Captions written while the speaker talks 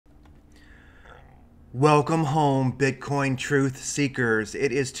Welcome home, Bitcoin truth seekers.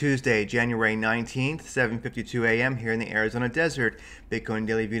 It is Tuesday, January 19th, 7:52 a.m. here in the Arizona desert.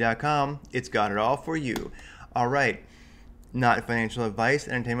 BitcoinDailyView.com. It's got it all for you. All right. Not financial advice,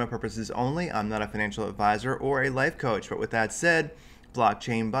 entertainment purposes only. I'm not a financial advisor or a life coach. But with that said,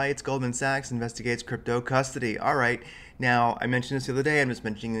 blockchain bites, Goldman Sachs investigates crypto custody. All right. Now, I mentioned this the other day. I'm just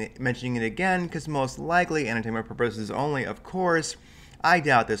mentioning it again because most likely entertainment purposes only, of course. I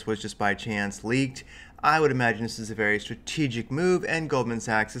doubt this was just by chance leaked. I would imagine this is a very strategic move, and Goldman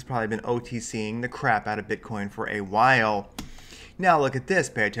Sachs has probably been OTCing the crap out of Bitcoin for a while. Now look at this.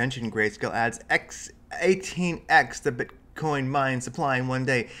 Pay attention. Grayscale adds 18x the Bitcoin mine supply in one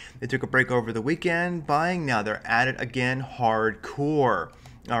day. They took a break over the weekend buying. Now they're at it again hardcore.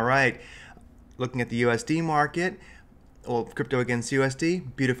 All right. Looking at the USD market. Well, crypto against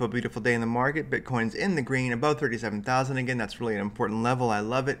USD, beautiful, beautiful day in the market. Bitcoin's in the green, above 37,000 again. That's really an important level. I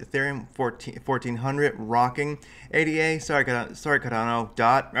love it. Ethereum 1400, rocking. ADA, sorry Cardano,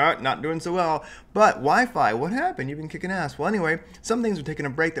 DOT, not doing so well. But Wi-Fi, what happened? You've been kicking ass. Well, anyway, some things were taking a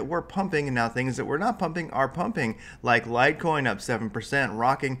break that were pumping, and now things that were not pumping are pumping. Like Litecoin up 7%,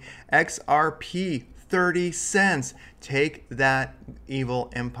 rocking. XRP 30 cents. Take that evil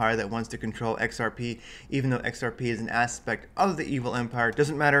empire that wants to control XRP, even though XRP is an aspect of the evil empire.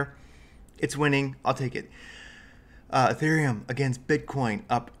 Doesn't matter. It's winning. I'll take it. Ethereum against Bitcoin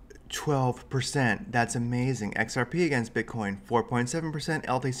up 12%. That's amazing. XRP against Bitcoin 4.7%.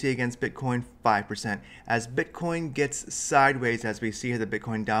 LTC against Bitcoin 5%. As Bitcoin gets sideways, as we see here, the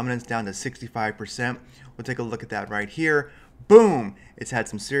Bitcoin dominance down to 65%. We'll take a look at that right here. Boom! It's had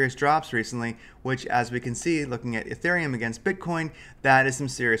some serious drops recently, which, as we can see, looking at Ethereum against Bitcoin, that is some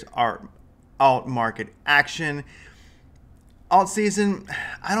serious alt market action. Alt season,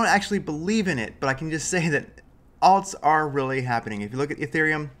 I don't actually believe in it, but I can just say that alts are really happening. If you look at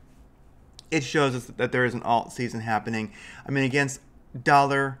Ethereum, it shows us that there is an alt season happening. I mean, against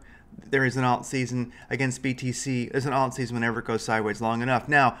dollar, there is an alt season. Against BTC, there's an alt season whenever it goes sideways long enough.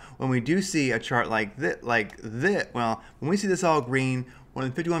 Now, when we do see a chart like this, well, when we see this all green, when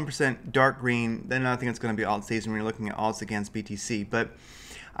it's 51% dark green, then I think it's going to be alt season when you're looking at alts against BTC. But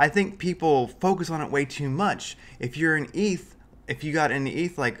I think people focus on it way too much. If you're in ETH, if you got into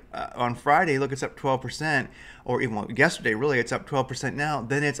ETH like on Friday, look, it's up 12%, or even yesterday, really, it's up 12% now,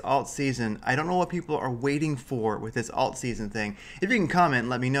 then it's alt season. I don't know what people are waiting for with this alt season thing. If you can comment,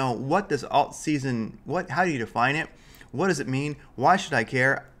 let me know what this alt season, how do you define it? What does it mean? Why should I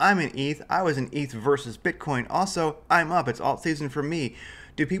care? I'm in ETH. I was in ETH versus Bitcoin. Also, I'm up. It's alt season for me.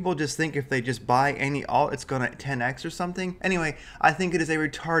 Do people just think if they just buy any alt, it's going to 10x or something? Anyway, I think it is a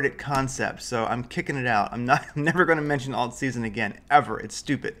retarded concept, so I'm kicking it out. I'm never going to mention alt season again, ever. It's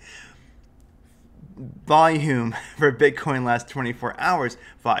stupid. Volume for Bitcoin last 24 hours,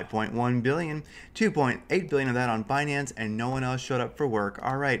 5.1 billion, 2.8 billion of that on Binance, and no one else showed up for work.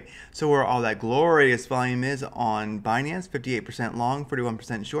 All right, so where all that glorious volume is on Binance, 58% long,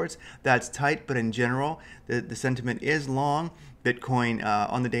 41% shorts. That's tight, but in general, the sentiment is long. Bitcoin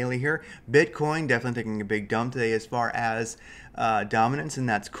on the daily here. Bitcoin definitely taking a big dump today as far as dominance, and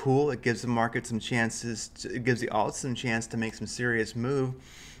that's cool. It gives the market some chances. It gives the alts some chance to make some serious move.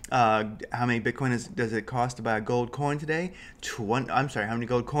 How many Bitcoin does it cost to buy a gold coin today? I'm sorry, how many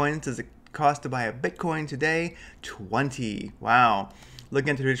gold coins does it cost to buy a Bitcoin today? 20. Wow.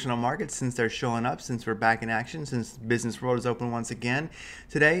 Looking at the traditional markets, since they're showing up, since we're back in action, since business world is open once again.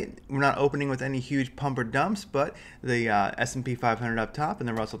 Today, we're not opening with any huge pump or dumps, but the S&P 500 up top and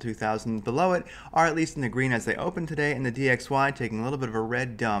the Russell 2000 below it are at least in the green as they open today, and the DXY taking a little bit of a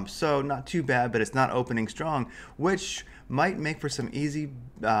red dump. So not too bad, but it's not opening strong, which might make for some easy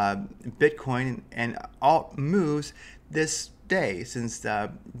Bitcoin and alt moves this day, since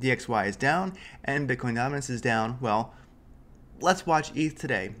DXY is down and Bitcoin dominance is down. Well, let's watch ETH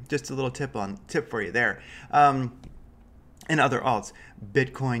today. Just a little tip for you there. And other alts,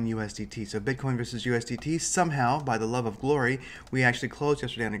 Bitcoin USDT. So Bitcoin versus USDT, somehow, by the love of glory, we actually closed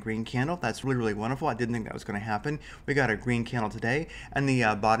yesterday on a green candle. That's really, really wonderful. I didn't think that was going to happen. We got a green candle today, and the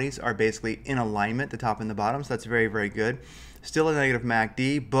bodies are basically in alignment, the top and the bottom, so that's very, very good. Still a negative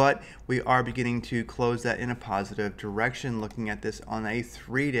MACD, but we are beginning to close that in a positive direction. Looking at this on a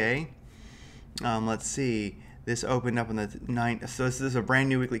 3-day, let's see. This opened up on the 9th, so this is a brand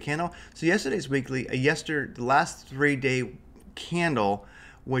new weekly candle. So yesterday's weekly, the last 3-day candle,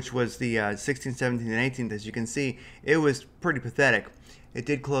 which was the 16th, 17th, and 18th, as you can see, it was pretty pathetic. It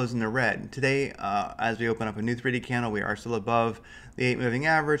did close in the red. Today, as we open up a new 3-day candle, we are still above the 8 moving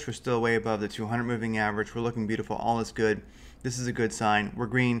average. We're still way above the 200 moving average. We're looking beautiful. All is good. This is a good sign. We're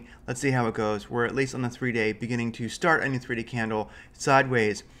green. Let's see how it goes. We're at least on the 3-day, beginning to start a new 3-day candle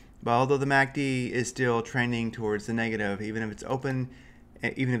sideways. But although the MACD is still trending towards the negative, even if it's open,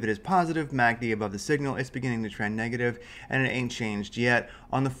 even if it is positive, MACD above the signal, it's beginning to trend negative, and it ain't changed yet.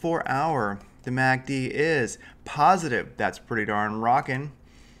 On the 4-hour, the MACD is positive. That's pretty darn rocking.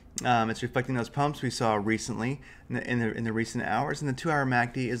 It's reflecting those pumps we saw recently in the recent hours, and the 2-hour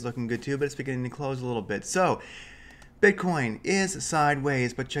MACD is looking good too, but it's beginning to close a little bit. So Bitcoin is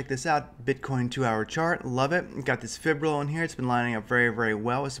sideways, but check this out. Bitcoin 2-hour chart, love it. Got this fib roll in here. It's been lining up very, very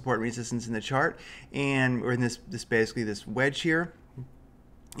well with support and resistance in the chart, and we're in this basically this wedge here.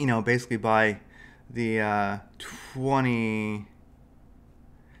 You know, basically by the 22nd,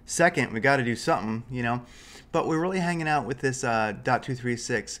 we got to do something, you know. But we're really hanging out with this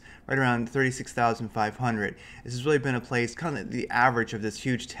 .236 right around 36,500. This has really been a place, kind of the average of this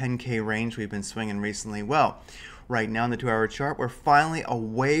huge 10K range we've been swinging recently. Well, right now in the 2-hour chart, we're finally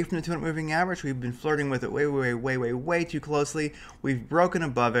away from the 200 moving average. We've been flirting with it way too closely. We've broken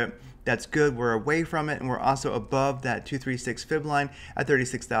above it. That's good. We're away from it, and we're also above that 236 fib line at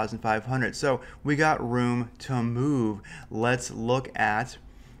 36,500. So we got room to move. Let's look at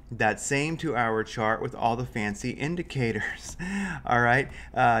that same 2-hour chart with all the fancy indicators. All right,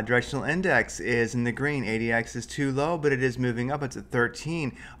 directional index is in the green. ADX is too low, but it is moving up. It's at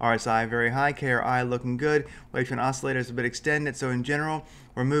 13. RSI very high. KRI looking good. Wave trend oscillator is a bit extended. So in general,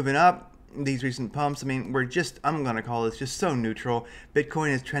 we're moving up. These recent pumps, I mean, we're just, I'm going to call this just so neutral.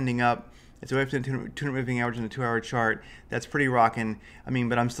 Bitcoin is trending up. It's away from the 200 moving average in the 2-hour chart. That's pretty rocking. I mean,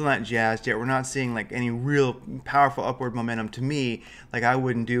 but I'm still not jazzed yet. We're not seeing like any real powerful upward momentum to me. Like I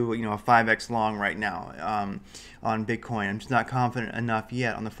wouldn't do, you know, a 5x long right now on Bitcoin. I'm just not confident enough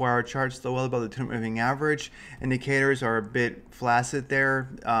yet. On the 4-hour chart, still well above the 200 moving average. Indicators are a bit flaccid there.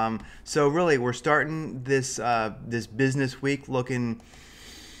 So really, we're starting this this business week looking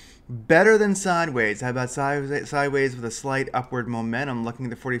better than sideways. How about sideways with a slight upward momentum? Looking at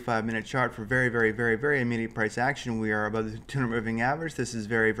the 45-minute chart for very immediate price action, we are above the 200 moving average. This is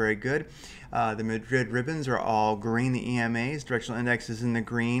very good. The Madrid ribbons are all green. The EMAs, directional index, is in the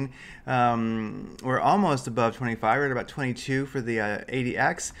green. We're almost above 25. We're at about 22 for the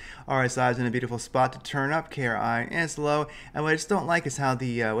ADX. RSI is in a beautiful spot to turn up. KRI is low. And what I just don't like is how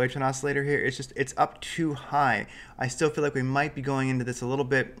the wave trend oscillator here, it's up too high. I still feel like we might be going into this a little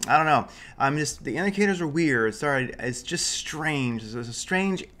bit. I don't know. The indicators are weird. Sorry, it's just strange. There's a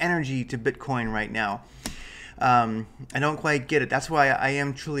strange energy to Bitcoin right now. I don't quite get it. That's why I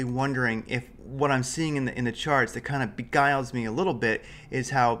am truly wondering if what I'm seeing in the charts that kind of beguiles me a little bit is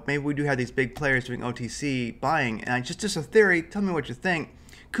how maybe we do have these big players doing OTC buying. And just a theory, tell me what you think.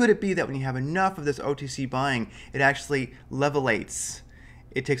 Could it be that when you have enough of this OTC buying, it actually levelates?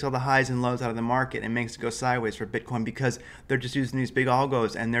 It takes all the highs and lows out of the market and makes it go sideways for Bitcoin because they're just using these big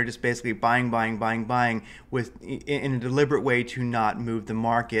algos and they're just basically buying with in a deliberate way to not move the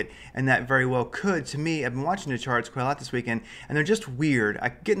market. And that very well could. To me, I've been watching the charts quite a lot this weekend and they're just weird.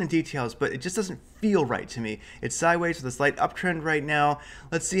 I get into details, but it just doesn't feel right to me. It's sideways with a slight uptrend right now.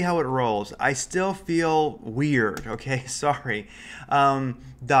 Let's see how it rolls. I still feel weird. Okay, sorry.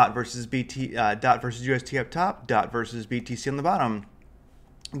 Dot versus UST up top. Dot versus BTC on the bottom.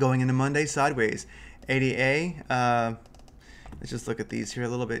 Going into Monday sideways. ADA, let's just look at these here a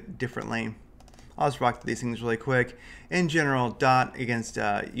little bit differently. I'll just rock these things really quick. In general, DOT against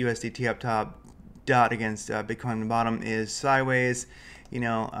USDT up top, DOT against Bitcoin on the bottom is sideways. You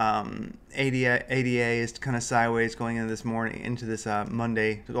know, ADA is kind of sideways going into this morning, into this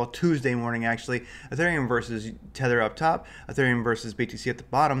Monday, well, Tuesday morning actually. Ethereum versus Tether up top, Ethereum versus BTC at the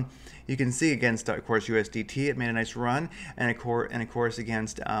bottom. You can see against, of course, USDT, it made a nice run, and of course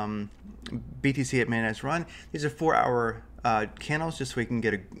against BTC, it made a nice run. These are 4-hour candles, just so we can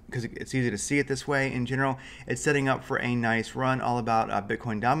get because it's easy to see it this way. In general, it's setting up for a nice run, all about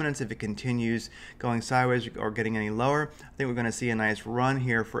Bitcoin dominance. If it continues going sideways or getting any lower, I think we're going to see a nice run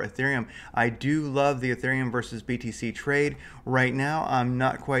here for Ethereum. I do love the Ethereum versus BTC trade right now. I'm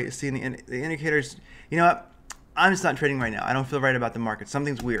not quite seeing the indicators. You know what? I'm just not trading right now. I don't feel right about the market.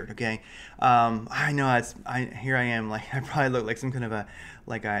 Something's weird, okay? I know here I am, like I probably look like some kind of I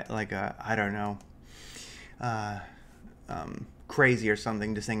don't know, crazy or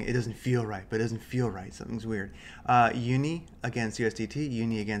something, just saying it doesn't feel right, but it doesn't feel right. Something's weird. Uni against USDT,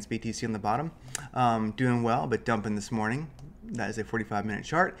 Uni against BTC on the bottom. Doing well, but dumping this morning. That is a 45-minute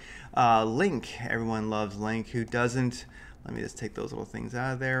chart. Link, everyone loves Link. Who doesn't? Let me just take those little things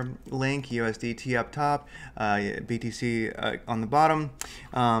out of there. Link, USDT up top, BTC on the bottom.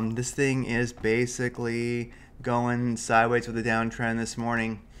 This thing is basically going sideways with a downtrend this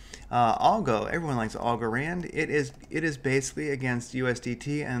morning. Algo, everyone likes Algorand. It is basically against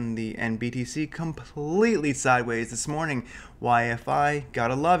USDT and BTC completely sideways this morning. YFI,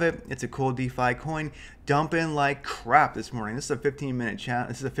 gotta love it. It's a cool DeFi coin. Dumping like crap this morning. This is a 15-minute chat.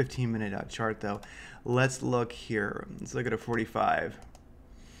 This is a 15-minute chart though. Let's look here. Let's look at a 45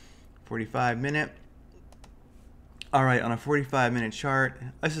 minute. All right, on a 45-minute chart,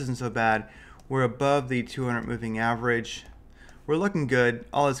 this isn't so bad. We're above the 200 moving average. We're looking good,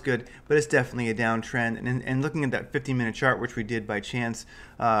 all is good, but it's definitely a downtrend. And looking at that 15-minute chart, which we did by chance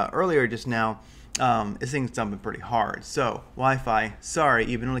earlier just now, this thing's dumping pretty hard. So, Wi-Fi, sorry,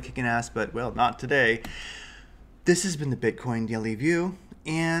 you've been really kicking ass, but well, not today. This has been the Bitcoin Daily View.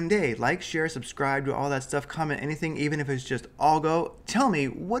 And hey, like, share, subscribe, do all that stuff, comment anything, even if it's just algo. Tell me,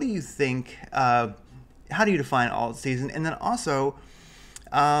 what do you think? How do you define alt season? And then also,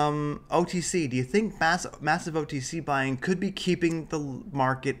 OTC, do you think massive OTC buying could be keeping the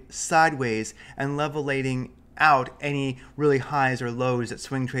market sideways and levelating out any really highs or lows that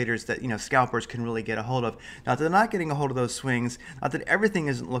swing traders, that scalpers can really get a hold of? Not that they're not getting a hold of those swings, not that everything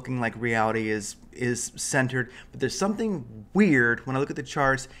isn't looking like reality is centered, but there's something weird when I look at the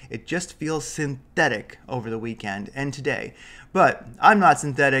charts. It just feels synthetic over the weekend and today. But I'm not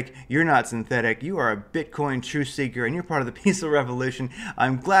synthetic, you're not synthetic, you are a Bitcoin truth seeker and you're part of the peaceful revolution.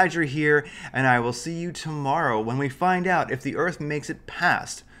 I'm glad you're here, and I will see you tomorrow when we find out if the Earth makes it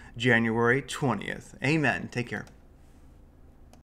past January 20th. Amen. Take care.